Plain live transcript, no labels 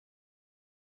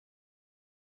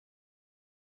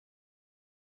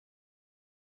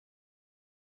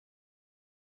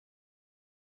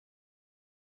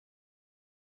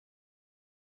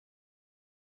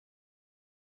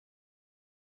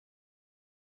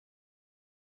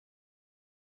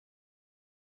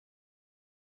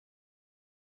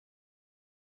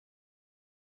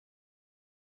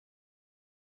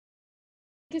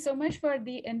you so much for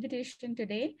the invitation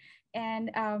today.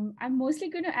 And I'm mostly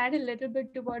going to add a little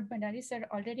bit to what Bandari sir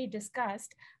already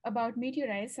discussed about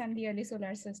meteorites and the early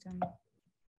solar system.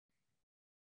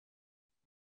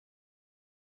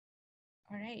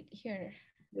 All right, here.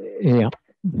 Yeah.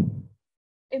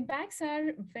 Impacts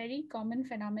are very common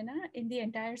phenomena in the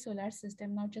entire solar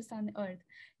system, not just on Earth.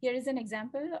 Here is an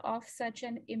example of such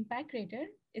an impact crater.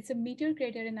 It's a meteor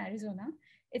crater in Arizona.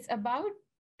 It's about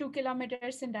 2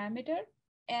 kilometers in diameter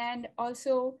and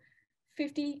also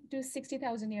 50 to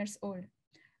 60,000 years old.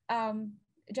 Um,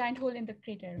 Giant hole in the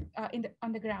crater,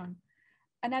 on the ground.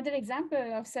 Another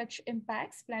example of such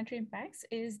impacts, planetary impacts,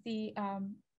 is the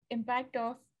impact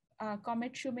of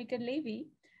comet Shoemaker-Levy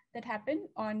that happened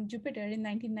on Jupiter in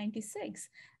 1996.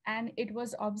 And it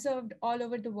was observed all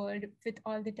over the world with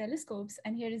all the telescopes.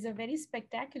 And here is a very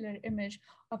spectacular image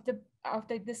of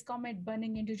this comet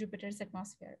burning into Jupiter's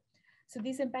atmosphere. So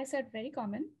these impacts are very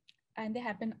common and they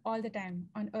happen all the time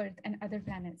on Earth and other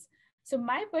planets. So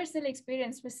my personal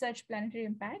experience with such planetary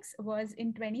impacts was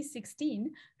in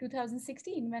 2016,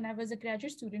 when I was a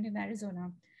graduate student in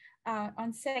Arizona.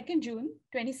 On 2nd June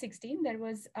 2016, there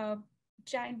was a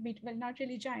well, not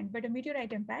really giant, but a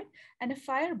meteorite impact and a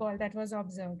fireball that was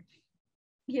observed.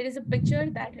 Here is a picture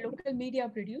that local media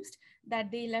produced that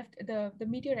they left, the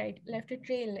meteorite left a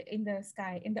trail in the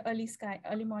sky, in the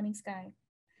early morning sky.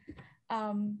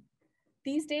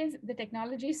 These days, the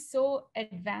technology is so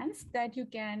advanced that you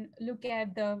can look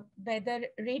at the weather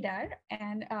radar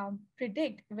and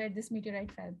predict where this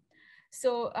meteorite fell.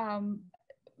 So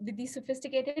with these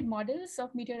sophisticated models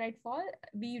of meteorite fall,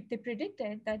 they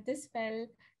predicted that this fell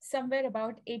somewhere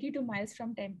about 82 miles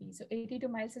from Tempe. So 82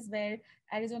 miles is where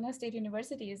Arizona State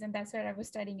University is, and that's where I was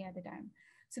studying at the time.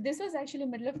 So this was actually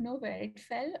middle of nowhere. It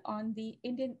fell on the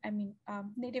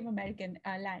Native American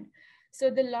land. So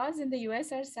the laws in the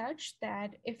US are such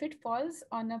that if it falls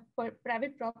on a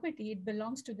private property, it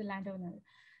belongs to the landowner.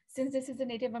 Since this is a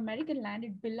Native American land,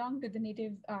 it belonged to the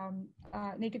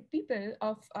native people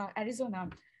of Arizona.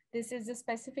 This is a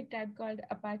specific tribe called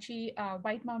Apache,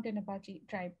 White Mountain Apache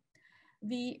tribe.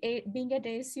 Being at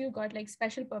ASU, got like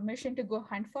special permission to go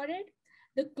hunt for it.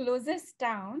 The closest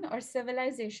town or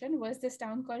civilization was this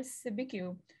town called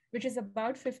Sibique, which is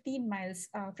about 15 miles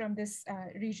from this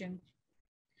region.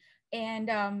 And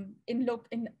in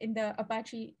the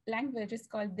Apache language, it's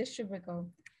called Dishibico.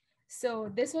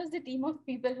 So this was the team of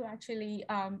people who actually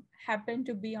happened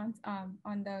to be on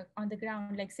the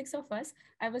ground, like 6 of us.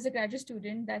 I was a graduate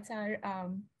student. That's our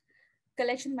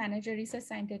collection manager, research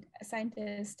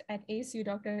scientist at ASU,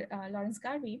 Dr. Lawrence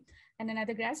Garvey, and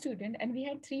another grad student. And we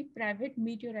had 3 private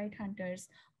meteorite hunters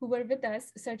who were with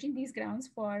us searching these grounds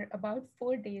for about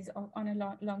 4 days on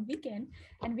a long weekend.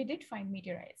 And we did find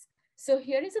meteorites. So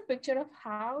here is a picture of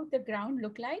how the ground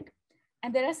looked like.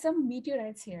 And there are some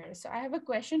meteorites here. So I have a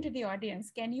question to the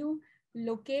audience. Can you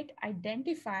locate,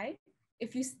 identify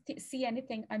if you see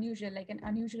anything unusual, like an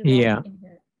unusual rock Yeah. in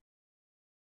here?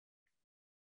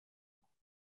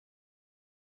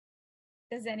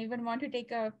 Does anyone want to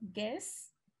take a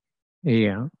guess?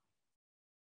 Yeah.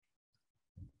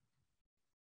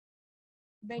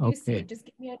 Where do you see Okay. it? Just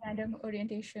give me a random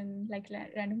orientation, like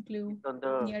random clue. It's on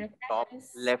the Near a top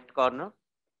crevice. left corner.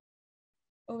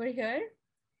 Over here.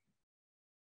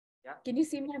 Yeah. Can you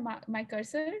see my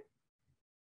cursor?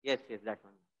 Yes, yes, that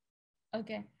one.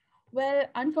 Okay. Well,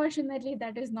 unfortunately,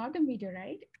 that is not a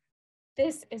meteorite.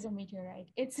 This is a meteorite.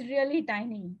 It's really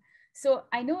tiny. So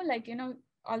I know, like,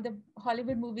 all the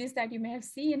Hollywood movies that you may have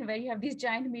seen where you have these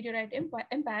giant meteorite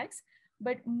impacts,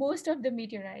 but most of the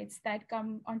meteorites that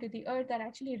come onto the Earth are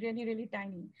actually really, really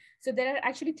tiny. So there are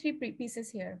actually 3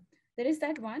 pieces here. There is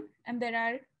that one, and there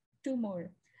are 2 more.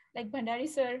 Like Bhandari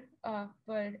sir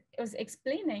was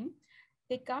explaining,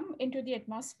 they come into the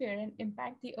atmosphere and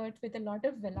impact the Earth with a lot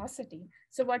of velocity.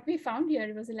 So what we found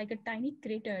here was like a tiny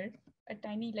crater, a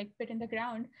tiny like pit in the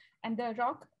ground, and the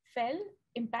rock fell,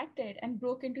 impacted, and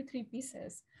broke into 3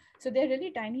 pieces. So they're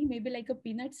really tiny, maybe like a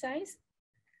peanut size.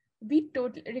 We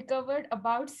recovered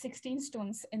about 16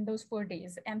 stones in those 4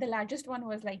 days. And the largest one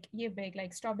was like yay big,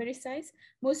 like strawberry size.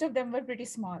 Most of them were pretty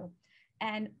small.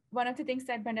 And one of the things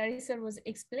that Bhandari sir was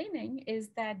explaining is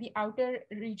that the outer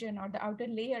region or the outer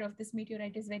layer of this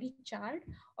meteorite is very charred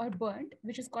or burnt,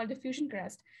 which is called the fusion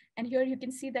crust. And here you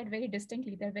can see that very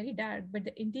distinctly. They're very dark, but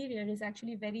the interior is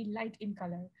actually very light in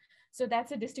color. So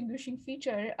that's a distinguishing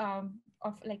feature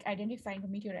of like identifying a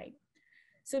meteorite.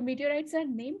 So meteorites are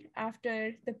named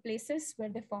after the places where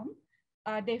they form.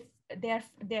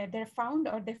 They're found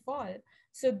or they fall.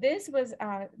 So this was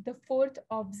the 4th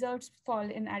observed fall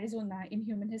in Arizona in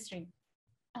human history.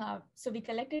 So we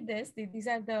collected this. These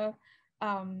are the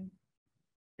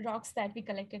rocks that we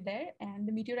collected there. And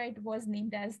the meteorite was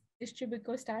named as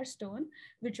Distribuco Starstone,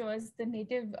 which was the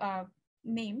native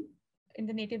name in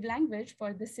the native language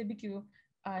for the Sibique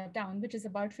town, which is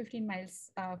about 15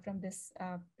 miles from this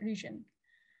region.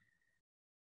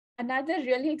 Another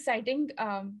really exciting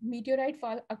meteorite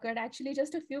fall occurred actually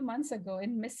just a few months ago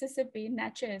in Mississippi,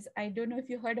 Natchez. I don't know if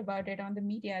you heard about it on the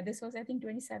media. This was, I think,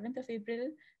 27th of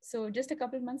April. So just a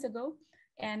couple of months ago.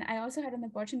 And I also had an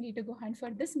opportunity to go hunt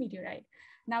for this meteorite.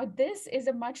 Now, this is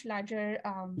a much larger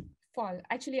fall.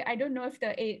 Actually, I don't know if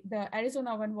the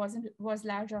Arizona one was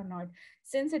large or not.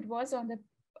 Since it was on the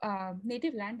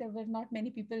native land, there were not many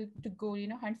people to go,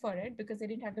 hunt for it because they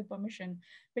didn't have the permission.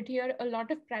 But here, a lot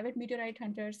of private meteorite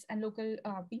hunters and local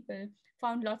people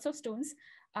found lots of stones,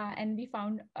 and we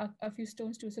found a few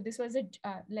stones too. So this was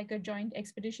like a joint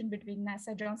expedition between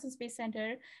NASA Johnson Space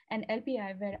Center and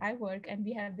LPI, where I work, and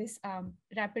we have this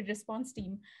rapid response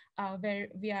team where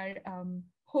we are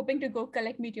hoping to go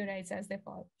collect meteorites as they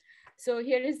fall. So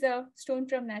here is the stone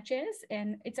from Natchez,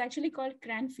 and it's actually called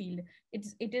Cranfield.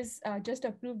 It is just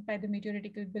approved by the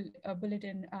Meteoritical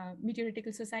Bulletin,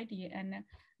 Meteoritical Society, and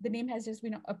the name has just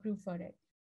been approved for it.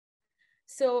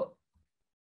 So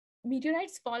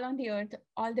meteorites fall on the Earth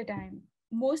all the time.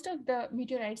 Most of the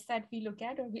meteorites that we look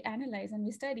at or we analyze and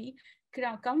we study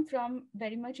come from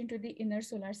very much into the inner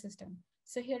solar system.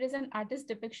 So here is an artist's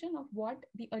depiction of what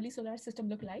the early solar system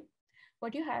looked like.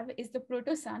 What you have is the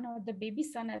proto-sun or the baby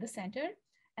sun at the center.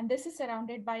 And this is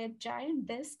surrounded by a giant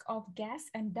disk of gas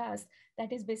and dust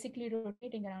that is basically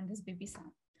rotating around this baby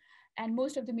sun. And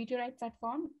most of the meteorites that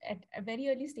form at a very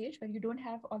early stage where you don't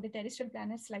have all the terrestrial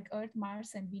planets like Earth,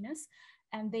 Mars, and Venus,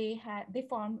 and they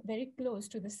form very close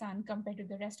to the sun compared to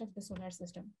the rest of the solar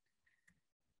system.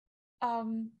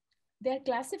 They're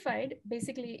classified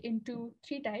basically into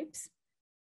three types.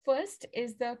 First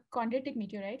is the chondritic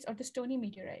meteorites or the stony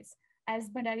meteorites. As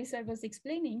Bhandari sir was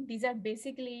explaining, these are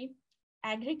basically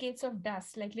aggregates of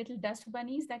dust, like little dust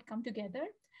bunnies that come together,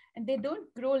 and they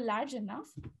don't grow large enough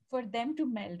for them to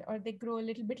melt, or they grow a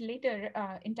little bit later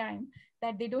in time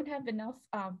that they don't have enough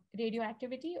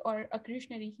radioactivity or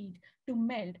accretionary heat to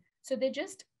melt. So they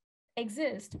just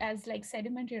exist as like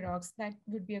sedimentary rocks. That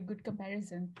would be a good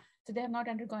comparison. So they have not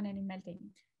undergone any melting.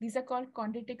 These are called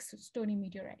chondritic stony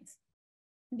meteorites.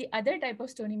 The other type of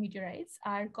stony meteorites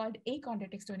are called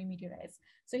achondritic stony meteorites.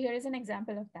 So here is an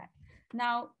example of that.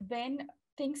 Now, when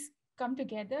things come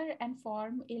together and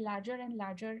form a larger and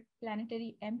larger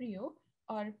planetary embryo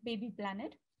or baby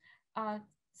planet,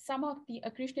 some of the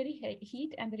accretionary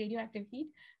heat and the radioactive heat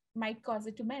might cause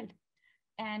it to melt.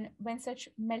 And when such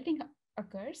melting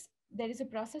occurs, there is a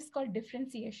process called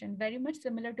differentiation, very much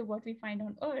similar to what we find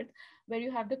on Earth, where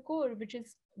you have the core, which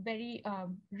is very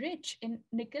rich in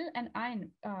nickel and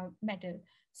iron metal.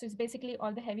 So it's basically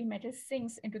all the heavy metal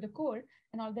sinks into the core,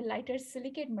 and all the lighter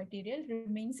silicate material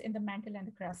remains in the mantle and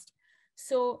the crust.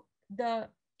 So the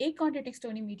achondritic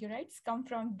stony meteorites come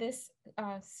from this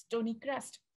stony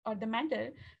crust or the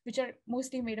mantle, which are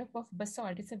mostly made up of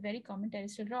basalt. It's a very common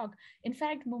terrestrial rock. In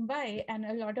fact, Mumbai and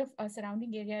a lot of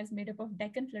surrounding area is made up of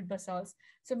Deccan flood basalts.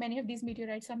 So many of these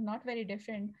meteorites are not very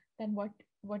different than what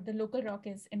the local rock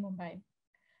is in Mumbai.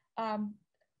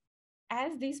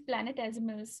 As these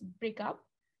planetesimals break up,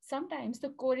 sometimes the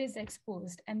core is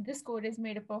exposed, and this core is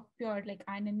made up of pure like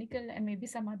iron and nickel and maybe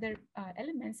some other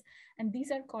elements, and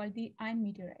these are called the iron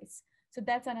meteorites. So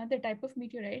that's another type of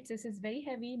meteorites. This is very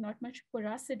heavy, not much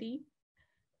porosity,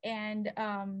 and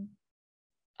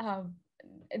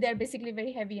they're basically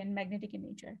very heavy and magnetic in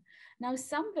nature. Now,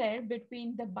 somewhere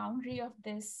between the boundary of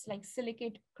this like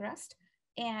silicate crust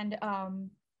and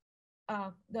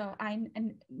the iron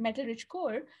and metal-rich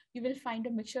core, you will find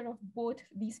a mixture of both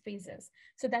these phases.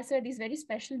 So that's where these very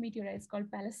special meteorites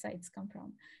called pallasites come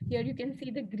from. Here you can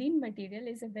see the green material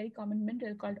is a very common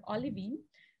mineral called olivine,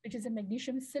 which is a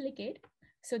magnesium silicate.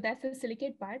 So that's the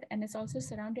silicate part, and it's also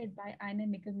surrounded by iron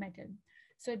and nickel metal.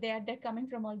 So they're coming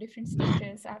from all different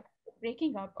stages of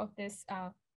breaking up of this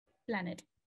planet,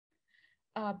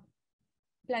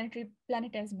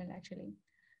 planetesimal actually.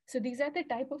 So these are the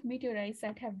type of meteorites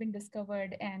that have been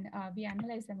discovered, and we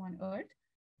analyze them on Earth.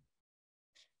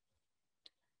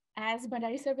 As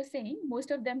Bhandari sir was saying, most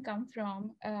of them come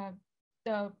from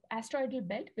the asteroidal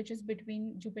belt, which is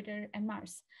between Jupiter and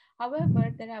Mars.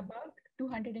 However, there are about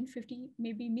 250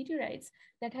 maybe meteorites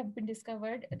that have been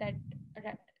discovered that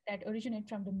originate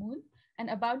from the moon, and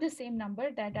about the same number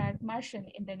that are Martian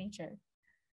in their nature.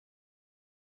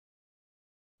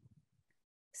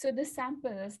 So the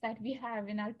samples that we have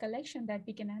in our collection that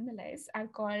we can analyze are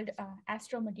called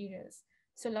astromaterials.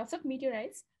 So lots of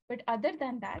meteorites, but other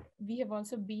than that, we have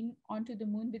also been onto the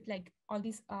moon with like all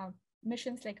these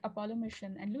missions like Apollo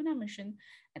mission and Luna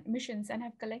missions and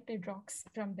have collected rocks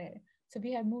from there. So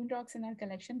we have moon rocks in our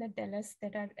collection that tell us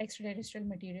that are extraterrestrial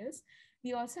materials.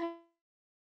 We also have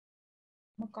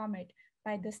a comet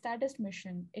by the Stardust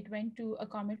mission. It went to a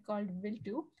comet called Will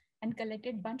 2 and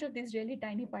collected a bunch of these really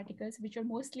tiny particles, which are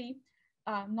mostly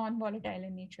non-volatile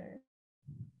in nature.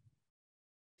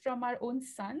 From our own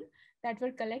sun that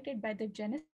were collected by the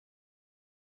Genesis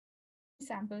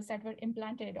samples that were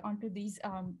implanted onto these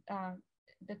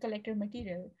the collector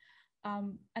material.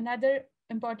 Another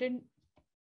important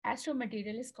astro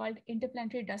material is called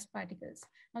interplanetary dust particles.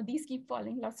 Now these keep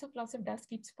falling, lots of dust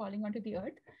keeps falling onto the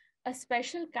Earth. A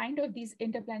special kind of these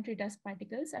interplanetary dust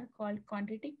particles are called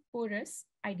chondritic porous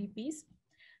IDPs,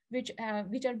 which are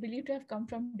believed to have come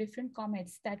from different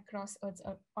comets that cross Earth's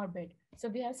orbit. So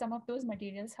we have some of those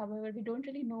materials. However, we don't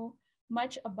really know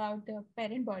much about the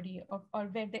parent body of or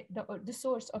where the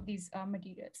source of these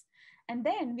materials. And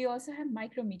then we also have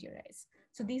micrometeorites.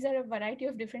 So these are a variety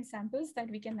of different samples that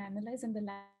we can analyze in the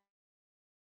lab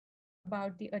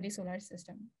about the early solar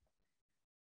system.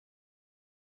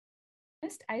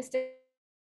 I still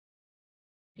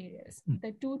materials.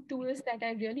 The two tools that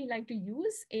I really like to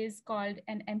use is called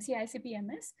an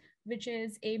MCICP-MS, which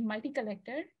is a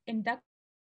multi-collector inductor.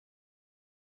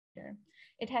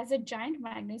 It has a giant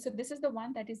magnet. So this is the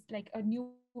one that is like a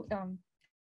new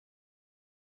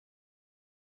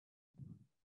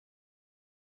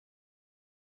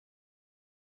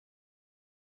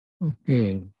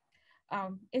Okay.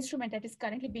 Instrument that is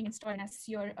currently being installed and assess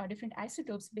your different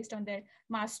isotopes based on their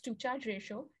mass to charge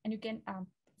ratio, and you can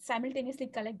simultaneously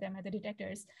collect them at the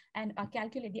detectors and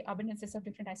calculate the abundances of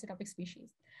different isotopic species.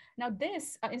 Now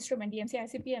this instrument, the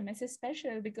MCICP-MS, is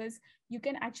special because you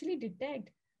can actually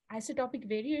detect isotopic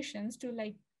variations to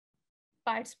like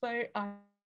parts per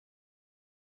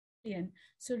billion.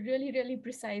 So really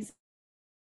precise.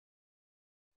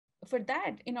 For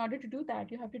that, in order to do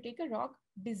that, you have to take a rock,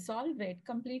 dissolve it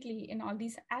completely in all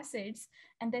these acids,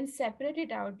 and then separate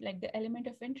it out like the element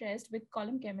of interest with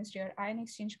column chemistry or ion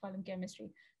exchange column chemistry.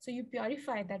 So you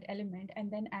purify that element and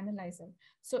then analyze it.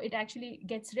 So it actually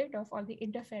gets rid of all the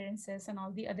interferences and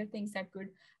all the other things that could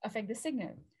affect the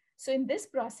signal. So in this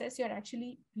process, you're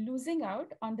actually losing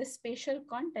out on the spatial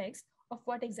context of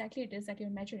what exactly it is that you're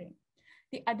measuring.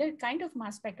 The other kind of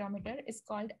mass spectrometer is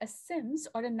called a SIMS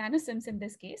or a nanosims in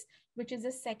this case, which is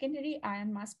a secondary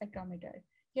ion mass spectrometer.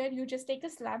 Here you just take a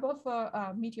slab of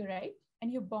a meteorite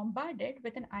and you bombard it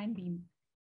with an ion beam.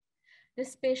 The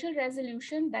spatial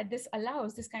resolution that this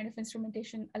allows, this kind of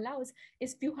instrumentation allows,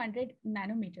 is few hundred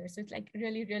nanometers. So it's like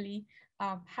really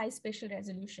high spatial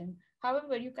resolution.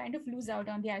 However, you kind of lose out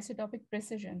on the isotopic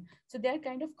precision. So they're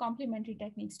kind of complementary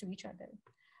techniques to each other.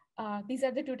 These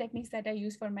are the two techniques that I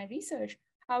use for my research.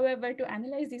 However, to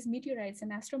analyze these meteorites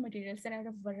and astromaterials, there are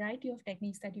a variety of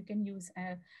techniques that you can use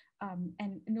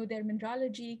and know their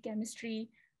mineralogy, chemistry,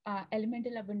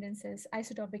 elemental abundances,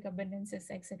 isotopic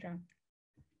abundances, etc.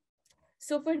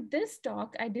 So for this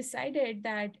talk, I decided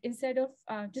that instead of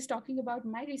just talking about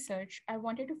my research, I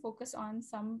wanted to focus on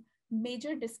some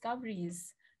major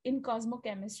discoveries in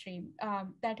cosmochemistry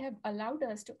that have allowed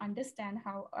us to understand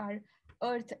how our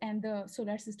Earth and the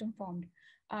solar system formed.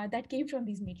 That came from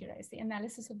these meteorites, the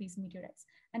analysis of these meteorites.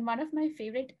 And one of my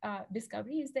favorite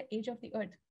discovery is the age of the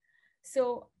Earth.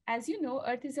 So as you know,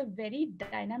 Earth is a very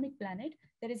dynamic planet.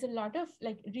 There is a lot of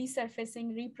like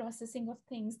resurfacing, reprocessing of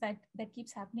things that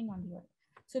keeps happening on the Earth.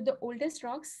 So the oldest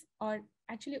rocks, or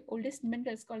actually oldest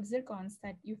minerals called zircons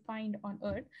that you find on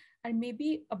Earth, are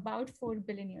maybe about 4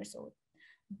 billion years old.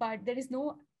 But there is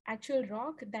no actual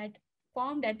rock that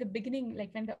formed at the beginning,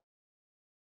 like when the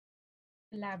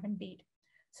lab and date.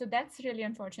 So that's really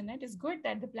unfortunate. It's good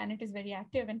that the planet is very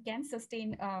active and can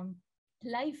sustain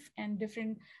life and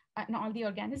different and all the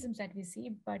organisms that we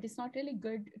see, but it's not really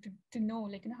good to know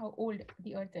like how old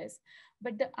the Earth is.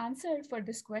 But the answer for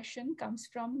this question comes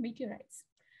from meteorites,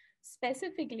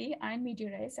 specifically iron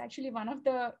meteorites. Actually, one of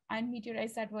the iron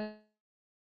meteorites that was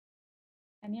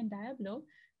Canyon Diablo,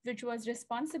 which was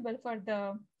responsible for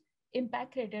the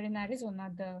impact crater in Arizona,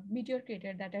 the meteor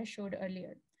crater that I showed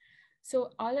earlier.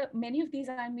 So many of these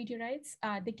iron meteorites,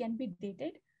 they can be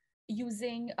dated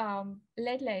using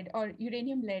lead or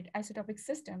uranium-lead isotopic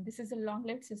system. This is a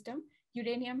long-lived system.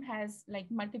 Uranium has like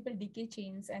multiple decay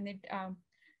chains, and it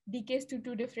decays to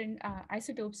two different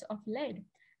isotopes of lead.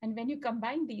 And when you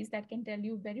combine these, that can tell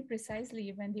you very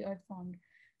precisely when the Earth formed.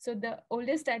 So the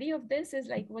oldest study of this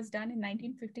was done in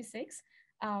 1956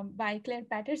 by Claire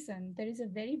Patterson. There is a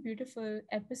very beautiful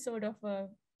episode of a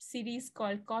series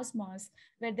called Cosmos,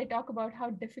 where they talk about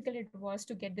how difficult it was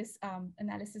to get this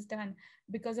analysis done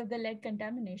because of the lead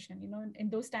contamination. In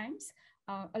those times,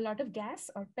 a lot of gas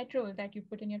or petrol that you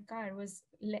put in your car was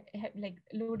like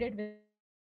loaded with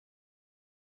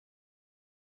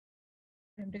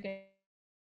for him to get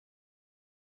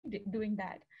doing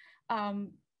that.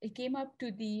 It came up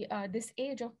to the this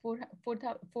age of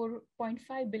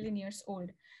 4.5 billion years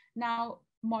old. Now,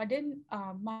 modern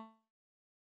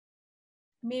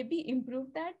maybe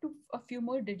improve that to a few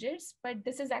more digits, but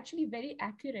this is actually very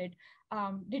accurate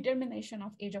determination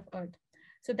of age of Earth.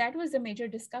 So that was the major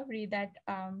discovery that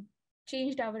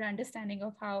changed our understanding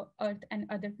of how Earth and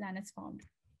other planets formed.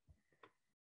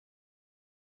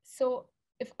 So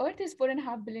if Earth is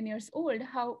 4.5 billion years old,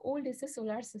 how old is the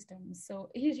solar system?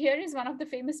 So here is one of the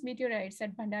famous meteorites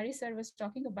that Bhandari sir was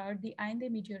talking about, the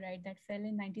Ayande meteorite that fell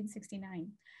in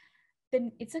 1969.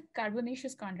 Then it's a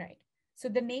carbonaceous chondrite. So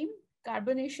the name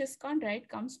carbonaceous chondrite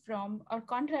comes from, or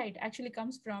chondrite actually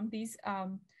comes from these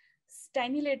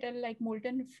tiny little like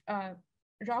molten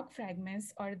rock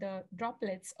fragments or the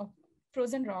droplets of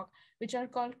frozen rock, which are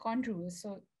called chondrules.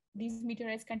 So these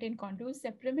meteorites contain chondrules.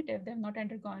 They're primitive. They have not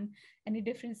undergone any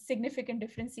different significant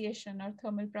differentiation or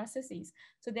thermal processes.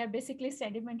 So they're basically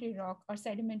sedimentary rock or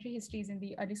sedimentary histories in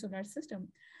the early solar system.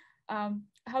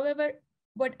 However,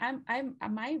 what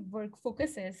my work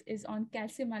focuses is on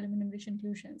calcium aluminum rich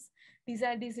inclusions. These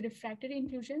are these refractory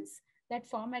inclusions that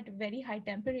form at very high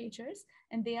temperatures,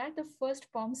 and they are the first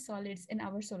formed solids in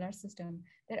our solar system.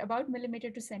 They're about millimeter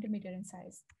to centimeter in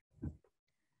size.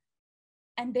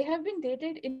 And they have been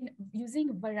dated in using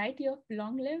a variety of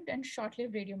long-lived and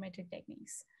short-lived radiometric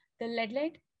techniques. The lead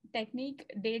light technique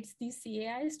dates these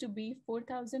CAIs to be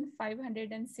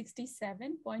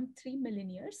 4,567.3 million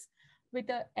years with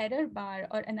an error bar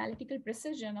or analytical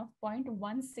precision of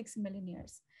 0.16 million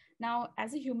years. Now,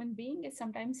 as a human being, it's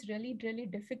sometimes really, really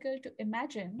difficult to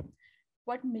imagine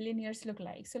what million years look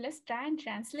like. So let's try and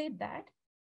translate that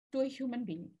to a human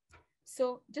being.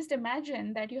 So just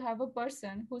imagine that you have a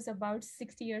person who's about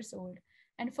 60 years old,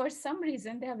 and for some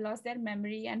reason they have lost their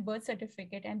memory and birth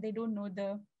certificate, and they don't know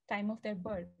the time of their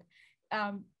birth.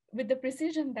 With the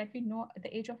precision that we know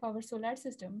the age of our solar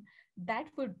system,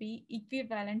 that would be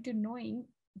equivalent to knowing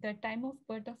the time of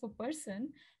birth of a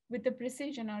person with the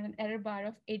precision on an error bar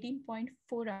of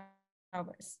 18.4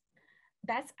 hours.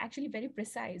 That's actually very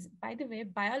precise. By the way,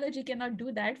 biology cannot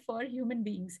do that for human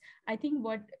beings. I think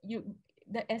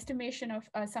the estimation of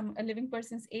a living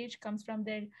person's age comes from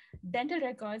their dental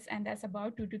records, and that's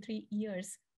about 2 to 3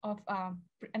 years of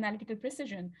analytical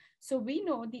precision. So we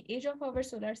know the age of our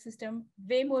solar system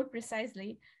way more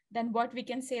precisely than what we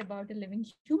can say about a living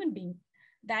human being.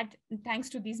 That thanks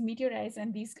to these meteorites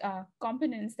and these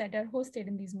components that are hosted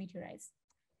in these meteorites.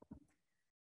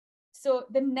 So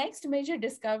the next major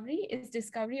discovery is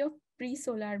discovery of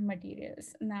pre-solar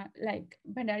materials. Now, like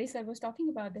Bhandari sir was talking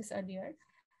about this earlier,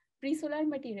 pre-solar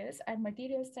materials are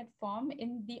materials that form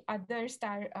in the other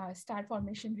star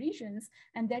formation regions,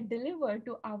 and they're delivered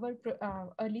to our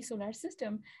early solar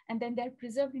system, and then they're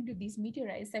preserved into these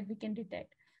meteorites that we can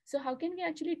detect. So how can we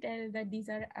actually tell that these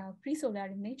are pre-solar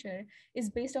in nature is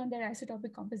based on their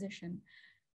isotopic composition.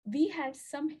 We had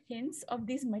some hints of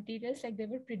these materials, like they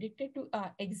were predicted to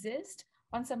exist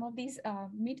on some of these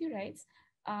meteorites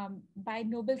by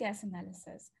noble gas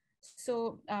analysis.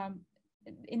 So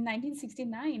in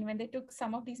 1969, when they took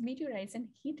some of these meteorites and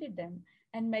heated them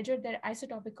and measured their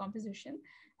isotopic composition,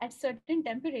 at certain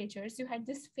temperatures, you had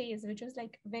this phase, which was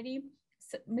like very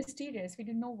mysterious. We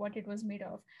didn't know what it was made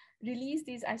of. Release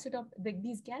these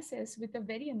these gases with a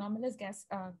very anomalous gas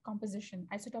composition,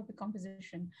 isotopic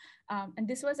composition. And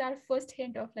this was our first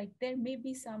hint of like, there may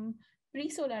be some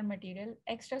pre-solar material,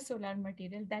 extrasolar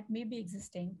material that may be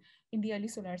existing in the early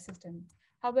solar system.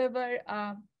 However,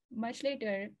 much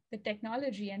later, the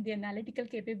technology and the analytical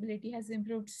capability has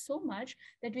improved so much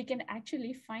that we can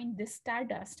actually find this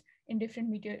stardust in different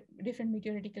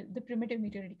meteoritical, the primitive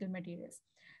meteoritical materials.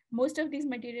 Most of these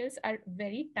materials are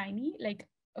very tiny, like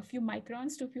a few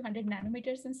microns to a few hundred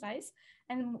nanometers in size,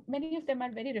 and many of them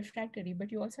are very refractory,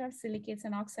 but you also have silicates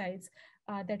and oxides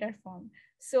that are formed.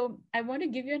 So I want to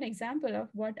give you an example of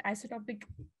what isotopic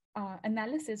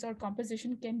analysis or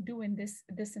composition can do in this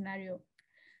scenario.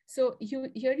 So here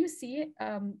you see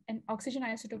an oxygen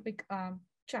isotopic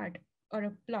chart or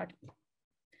a plot.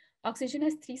 Oxygen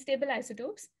has 3 stable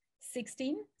isotopes,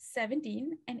 16,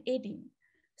 17, and 18.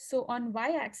 So on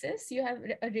y-axis, you have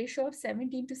a ratio of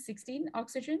 17 to 16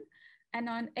 oxygen, and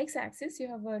on x-axis, you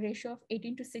have a ratio of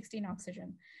 18 to 16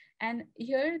 oxygen. And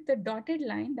here, the dotted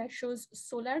line that shows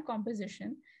solar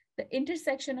composition, the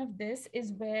intersection of this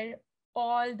is where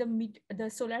all the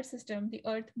solar system, the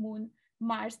Earth, Moon,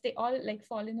 Mars, they all like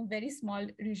fall in a very small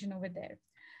region over there.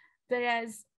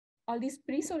 Whereas all these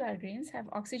pre-solar grains have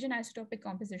oxygen isotopic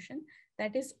composition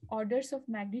that is orders of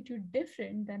magnitude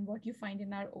different than what you find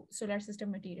in our solar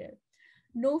system material.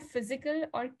 No physical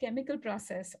or chemical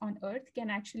process on Earth can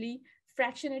actually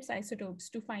fraction its isotopes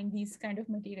to find these kind of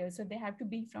materials. So they have to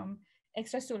be from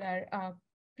extrasolar,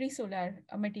 pre-solar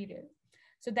material.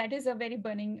 So that is a very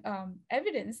burning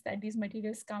evidence that these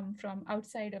materials come from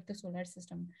outside of the solar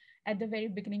system at the very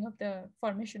beginning of the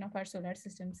formation of our solar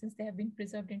system, since they have been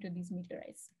preserved into these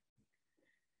meteorites.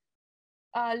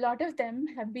 A lot of them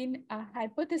have been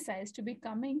hypothesized to be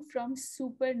coming from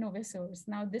supernova source.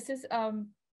 Now, this is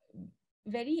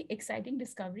very exciting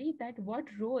discovery that what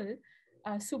role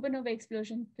supernova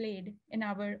explosion played in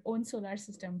our own solar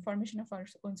system, formation of our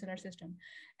own solar system.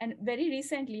 And very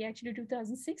recently, actually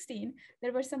 2016,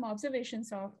 there were some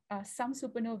observations of some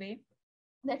supernovae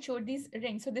that showed these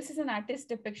rings. So this is an artist's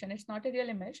depiction. It's not a real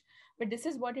image, but this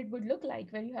is what it would look like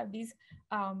where you have these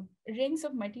rings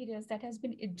of materials that has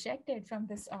been ejected from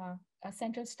this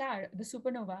central star, the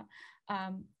supernova,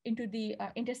 into the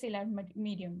interstellar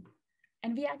medium.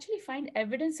 And we actually find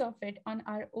evidence of it on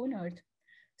our own Earth.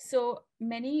 So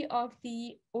many of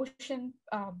the ocean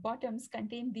bottoms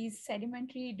contain these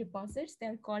sedimentary deposits.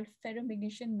 They're called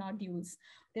ferromagnesian nodules.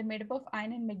 They're made up of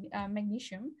iron and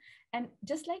magnesium. And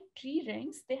just like tree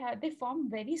rings, they form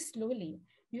very slowly.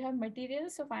 You have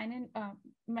materials of iron and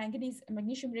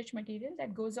magnesium-rich material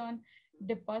that goes on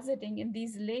depositing in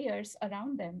these layers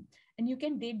around them. And you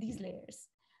can date these layers.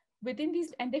 Within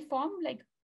these, and they form like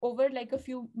over like a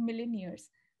few million years.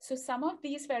 So some of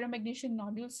these ferromagnesian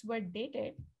nodules were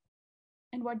dated,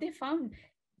 and what they found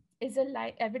is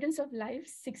evidence of life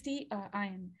 60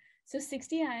 ion. So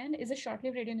 60 ion is a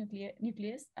short-lived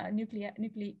radionucleus,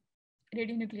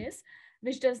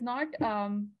 which does not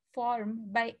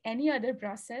form by any other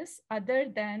process other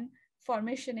than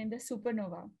formation in the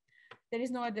supernova. There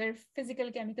is no other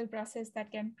physical chemical process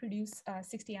that can produce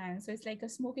 60 ions. So it's like a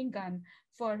smoking gun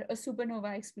for a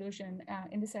supernova explosion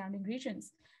in the surrounding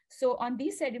regions. So on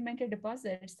these sedimentary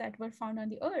deposits that were found on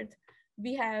the Earth,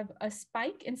 we have a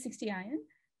spike in 60 ion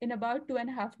in about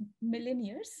 2.5 million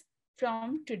years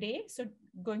from today. So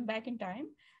going back in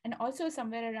time, and also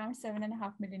somewhere around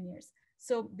 7.5 million years.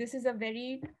 So this is a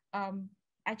very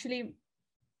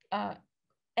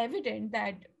evident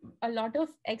that a lot of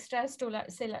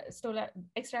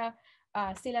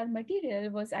stellar material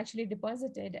was actually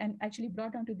deposited and actually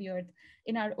brought onto the Earth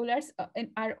in our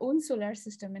own solar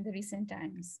system in the recent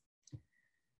times.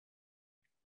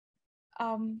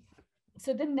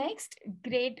 So the next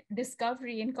great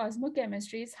discovery in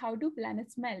cosmochemistry is how do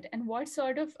planets melt and what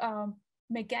sort of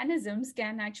mechanisms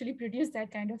can actually produce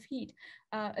that kind of heat.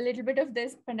 A little bit of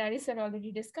this Pandari sir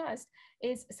already discussed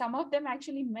is some of them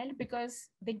actually melt because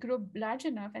they grow large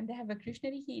enough and they have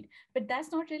accretionary heat, but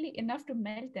that's not really enough to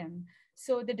melt them.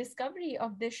 So the discovery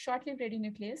of this short-lived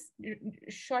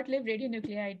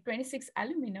radionuclide 26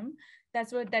 aluminum,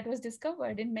 that was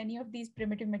discovered in many of these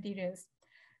primitive materials.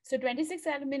 So 26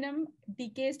 aluminum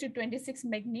decays to 26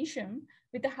 magnesium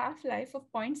with a half-life of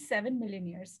 0.7 million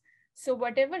years. So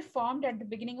whatever formed at the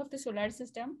beginning of the solar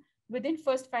system, within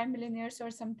first 5 million years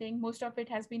or something, most of it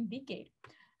has been decayed.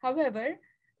 However,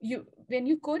 when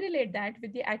you correlate that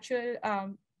with the actual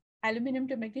aluminum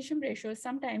to magnesium ratio,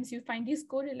 sometimes you find these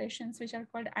correlations which are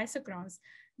called isochrons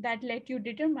that let you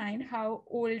determine how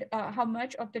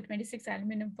much of the 26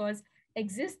 aluminum was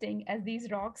existing as these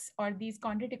rocks or these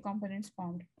chondritic components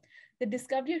formed. The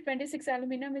discovery of 26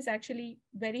 aluminum is actually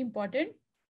very important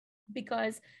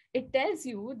because it tells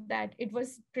you that it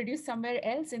was produced somewhere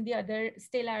else in the other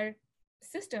stellar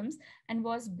systems and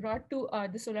was brought to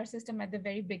the solar system at the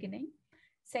very beginning.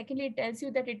 Secondly, it tells you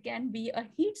that it can be a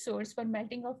heat source for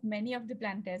melting of many of the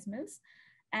planetesimals.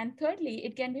 And thirdly,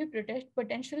 it can be a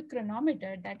potential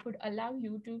chronometer that could allow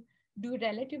you to do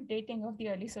relative dating of the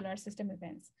early solar system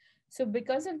events. So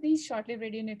because of these short-lived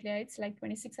radionuclides like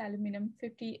 26 aluminum,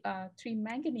 53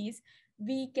 manganese,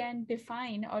 we can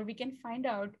define or we can find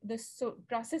out the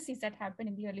processes that happen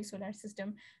in the early solar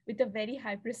system with a very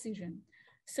high precision.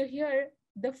 So here,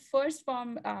 the first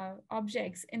form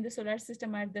objects in the solar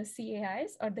system are the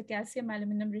CAIs, or the calcium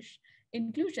aluminum rich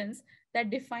inclusions that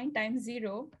define time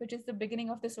zero, which is the beginning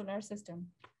of the solar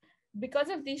system. Because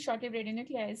of these short-lived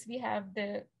radionuclides, we have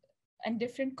and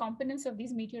different components of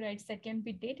these meteorites that can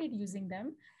be dated using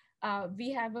them.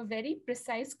 We have a very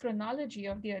precise chronology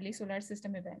of the early solar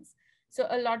system events. So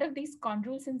a lot of these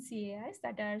chondrules and CAIs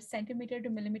that are centimeter to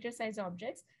millimeter size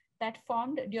objects that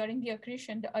formed during the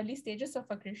accretion, the early stages of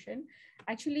accretion,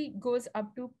 actually goes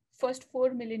up to first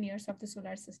 4 million years of the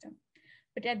solar system.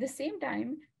 But at the same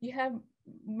time, you have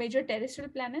major terrestrial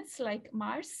planets like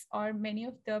Mars or many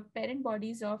of the parent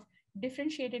bodies of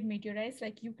differentiated meteorites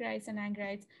like eucrites and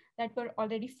angrites that were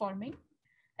already forming,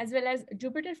 as well as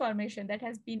Jupiter formation that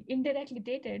has been indirectly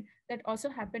dated that also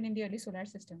happened in the early solar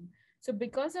system. So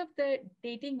because of the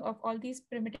dating of all these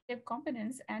primitive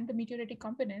components and the meteoritic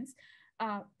components,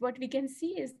 what we can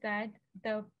see is that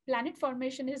the planet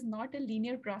formation is not a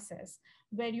linear process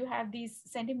where you have these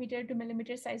centimeter to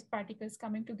millimeter sized particles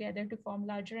coming together to form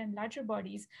larger and larger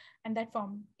bodies and that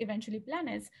form eventually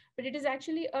planets, but it is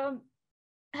actually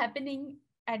happening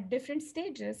at different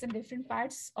stages in different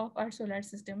parts of our solar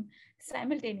system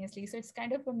simultaneously. So it's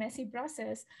kind of a messy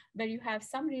process where you have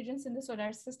some regions in the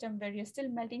solar system where you're still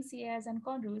melting CAs and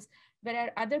conus, where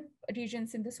are other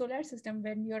regions in the solar system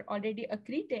when you're already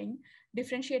accreting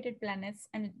differentiated planets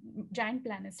and giant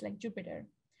planets like Jupiter.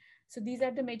 So these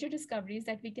are the major discoveries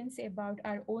that we can say about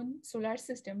our own solar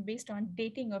system based on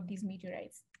dating of these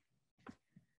meteorites.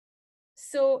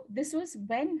 So this was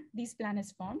when these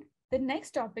planets formed. The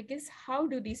next topic is how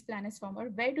do these planets form or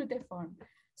where do they form?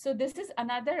 So this is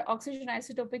another oxygen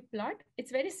isotopic plot.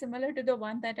 It's very similar to the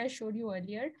one that I showed you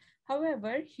earlier.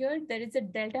 However, here there is a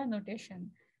delta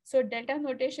notation. So delta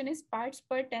notation is parts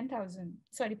per 10,000,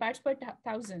 sorry, parts per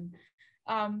 1,000.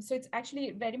 So it's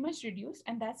actually very much reduced,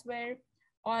 and that's where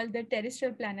all the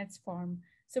terrestrial planets form.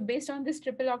 So based on this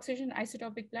triple oxygen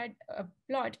isotopic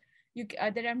plot,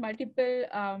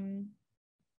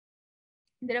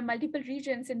 there are multiple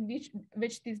regions in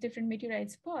which these different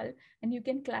meteorites fall, and you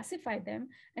can classify them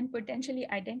and potentially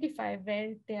identify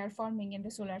where they are forming in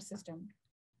the solar system.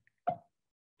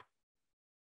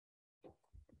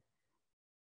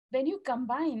 When you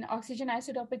combine oxygen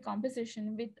isotopic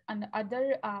composition with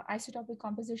other isotopic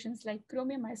compositions like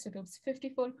chromium isotopes,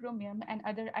 54 chromium and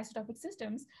other isotopic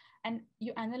systems, and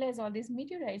you analyze all these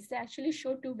meteorites, they actually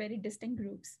show two very distinct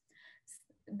groups.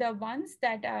 The ones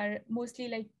that are mostly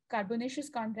like carbonaceous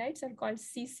chondrites are called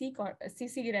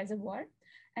CC reservoir.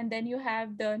 And then you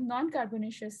have the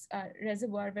non-carbonaceous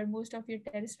reservoir where most of your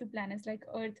terrestrial planets like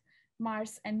Earth,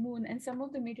 Mars, and Moon, and some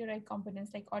of the meteorite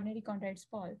components like ordinary chondrites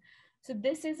fall. So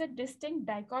this is a distinct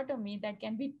dichotomy that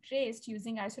can be traced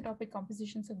using isotopic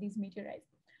compositions of these meteorites.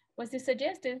 What this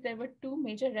suggests is there were two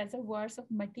major reservoirs of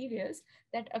materials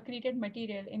that accreted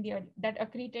that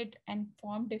accreted and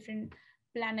formed different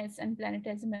planets and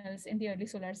planetesimals in the early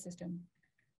solar system.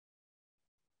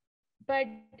 But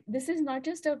this is not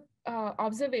just a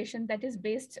observation that is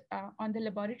based on the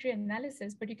laboratory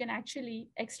analysis, but you can actually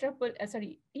extrapolate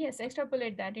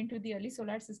that into the early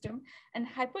solar system and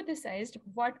hypothesized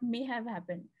what may have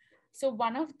happened. So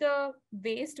one of the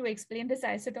ways to explain this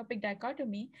isotopic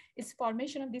dichotomy is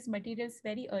formation of these materials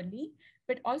very early,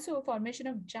 but also formation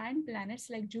of giant planets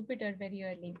like Jupiter very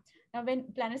early. Now,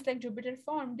 when planets like Jupiter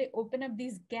form, they open up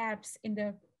these gaps in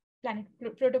the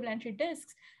protoplanetary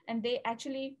disks, and they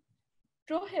actually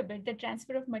prohibit the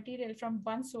transfer of material from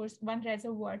one source, one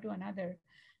reservoir to another.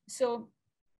 So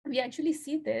we actually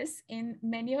see this in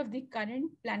many of the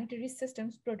current planetary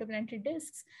systems, protoplanetary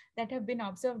disks that have been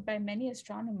observed by many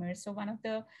astronomers. So one of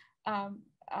the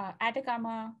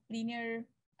Atacama linear,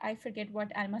 I forget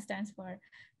what ALMA stands for,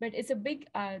 but it's a big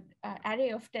array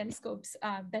of telescopes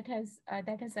that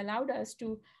has allowed us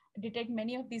to detect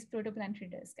many of these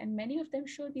protoplanetary disks, and many of them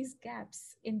show these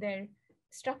gaps in their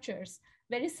structures,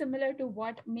 very similar to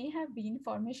what may have been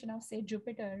formation of, say,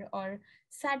 Jupiter or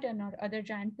Saturn or other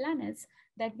giant planets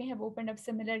that may have opened up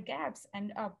similar gaps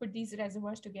and put these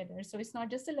reservoirs together. So it's not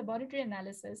just a laboratory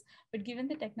analysis, but given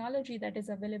the technology that is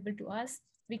available to us,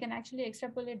 we can actually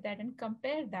extrapolate that and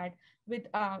compare that with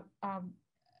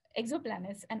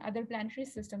exoplanets and other planetary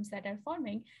systems that are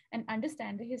forming and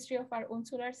understand the history of our own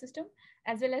solar system,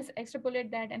 as well as extrapolate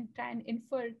that and try and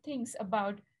infer things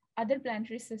about other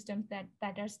planetary systems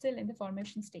that are still in the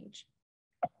formation stage.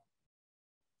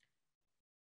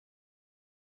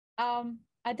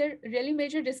 Other really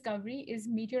major discovery is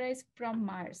meteorites from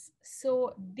Mars.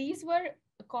 So these were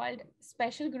called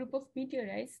special group of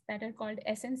meteorites that are called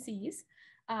SNCs.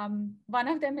 One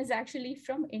of them is actually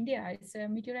from India. It's a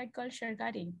meteorite called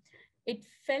Shargati. It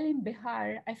fell in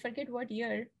Bihar. I forget what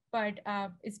year, but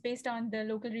it's based on the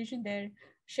local region there,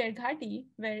 Shargati,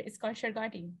 where it's called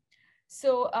Shargati.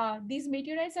 So these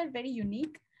meteorites are very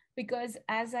unique because,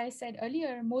 as I said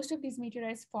earlier, most of these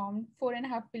meteorites formed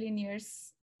 4.5 billion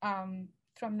years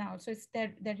from now. So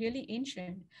they're really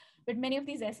ancient. But many of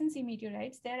these SNC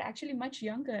meteorites, they're actually much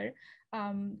younger.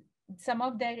 Some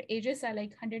of their ages are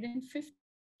like 150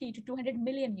 to 200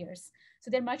 million years.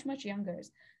 So they're much, much younger.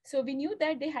 So we knew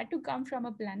that they had to come from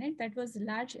a planet that was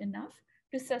large enough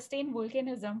to sustain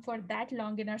volcanism for that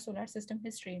long in our solar system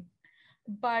history.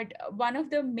 But one of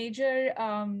the major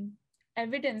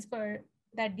evidence for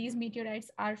that these meteorites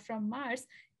are from Mars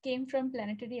came from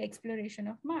planetary exploration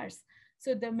of Mars.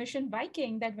 So the mission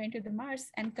Viking that went to the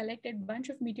Mars and collected a bunch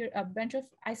of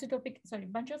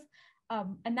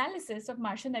analysis of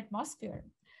Martian atmosphere.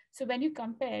 So when you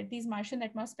compare these Martian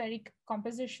atmospheric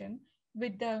composition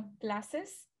with the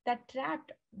glasses that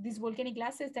trapped, these volcanic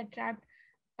glasses that trapped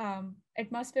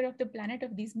atmosphere of the planet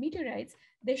of these meteorites,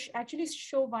 they actually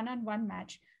show one-on-one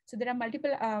match. So there are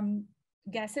multiple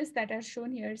gases that are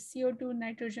shown here: CO2,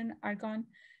 nitrogen, argon,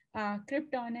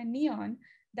 krypton, and neon,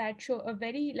 that show a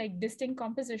very distinct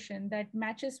composition that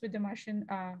matches with the Martian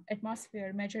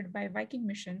atmosphere measured by Viking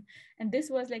mission. And this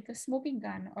was like a smoking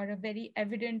gun, or a very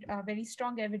evident, very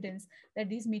strong evidence that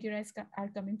these meteorites are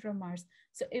coming from Mars.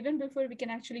 So even before we can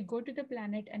actually go to the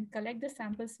planet and collect the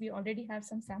samples, we already have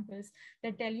some samples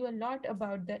that tell you a lot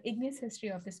about the igneous history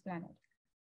of this planet.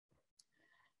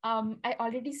 I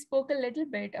already spoke a little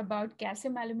bit about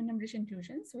calcium aluminum rich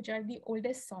inclusions, which are the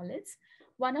oldest solids.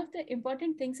 One of the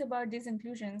important things about these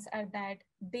inclusions are that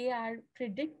they are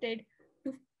predicted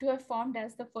to have formed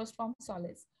as the first form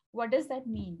solids. What does that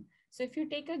mean? So if you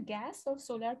take a gas of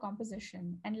solar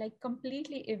composition and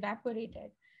completely evaporate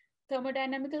it,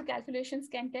 thermodynamical calculations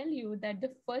can tell you that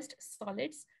the first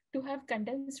solids to have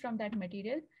condensed from that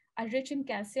material are rich in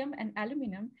calcium and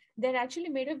aluminum. They're actually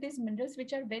made of these minerals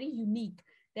which are very unique.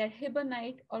 They're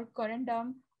hibonite or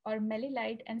corundum or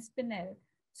melilite and spinel.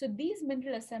 So these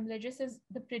mineral assemblages,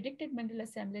 the predicted mineral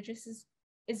assemblages,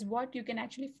 is what you can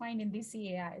actually find in these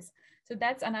CAIs. So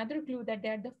that's another clue that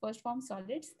they're the first form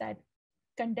solids that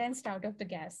condensed out of the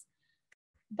gas.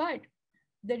 But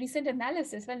the recent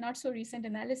analysis, well, not so recent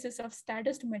analysis of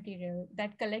stardust material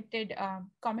that collected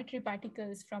cometary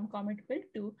particles from comet Wild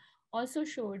 2 also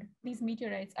showed these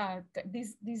meteorites,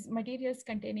 these materials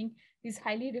containing these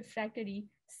highly refractory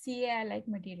CAI-like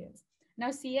materials. Now,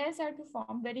 CAIs are to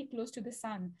form very close to the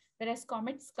sun, whereas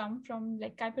comets come from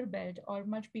Kuiper belt or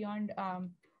much beyond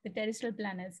the terrestrial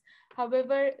planets.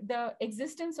 However, the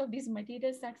existence of these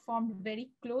materials that formed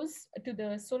very close to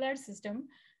the solar system,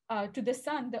 to the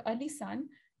sun, the early sun,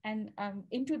 and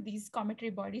into these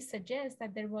cometary bodies suggests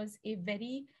that there was a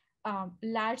very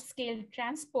large-scale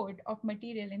transport of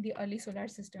material in the early solar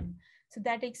system. So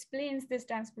that explains this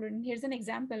transport. And here's an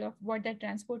example of what that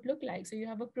transport looked like. So you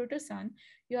have a protosun,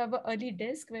 you have an early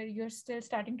disk where you're still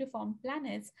starting to form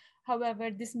planets.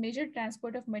 However, this major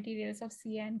transport of materials of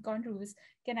CA and conrus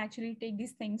can actually take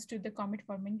these things to the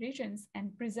comet-forming regions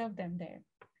and preserve them there.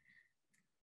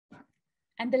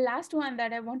 And the last one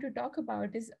that I want to talk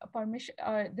about is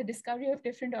the discovery of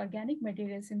different organic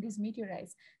materials in these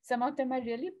meteorites. Some of them are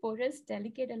really porous,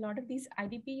 delicate. A lot of these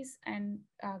IDPs and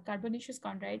carbonaceous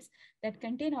chondrites that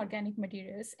contain organic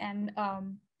materials, and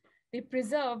they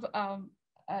preserve a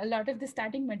lot of the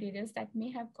starting materials that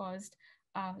may have caused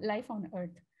life on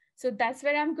Earth. So that's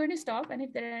where I'm going to stop. And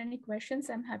if there are any questions,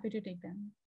 I'm happy to take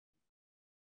them.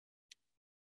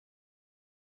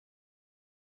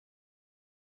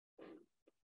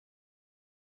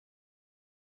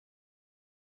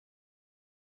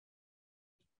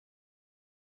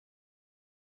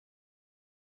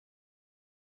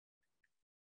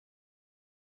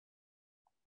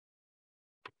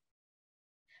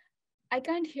 I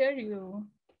can't hear you.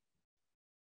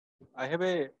 I have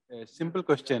a simple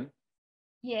question.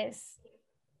 Yes.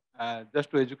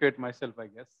 Just to educate myself, I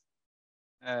guess.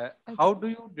 Okay. How do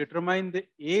you determine the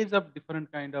age of different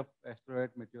kind of asteroid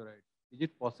meteorites? Is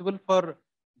it possible for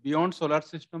beyond solar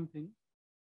system thing?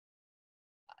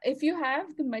 If you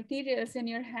have the materials in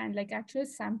your hand, like actual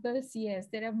samples, yes,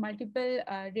 there are multiple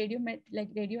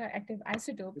radioactive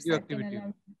isotopes that can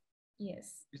allow.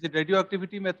 Yes. Is it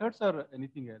radioactivity methods or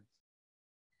anything else?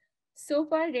 So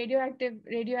far,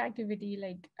 radioactivity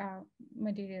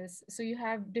materials. So you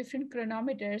have different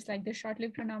chronometers, like the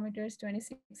short-lived chronometers,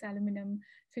 26 aluminum,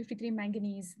 53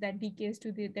 manganese, that decays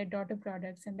to their daughter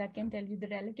products, and that can tell you the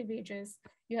relative ages.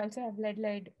 You also have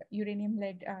lead,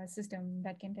 uranium-lead system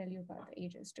that can tell you about the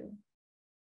ages too.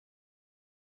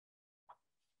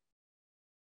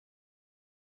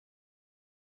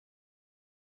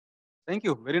 Thank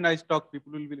you. Very nice talk.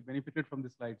 People will be benefited from the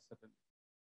slides, certainly.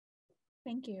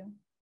 Thank you.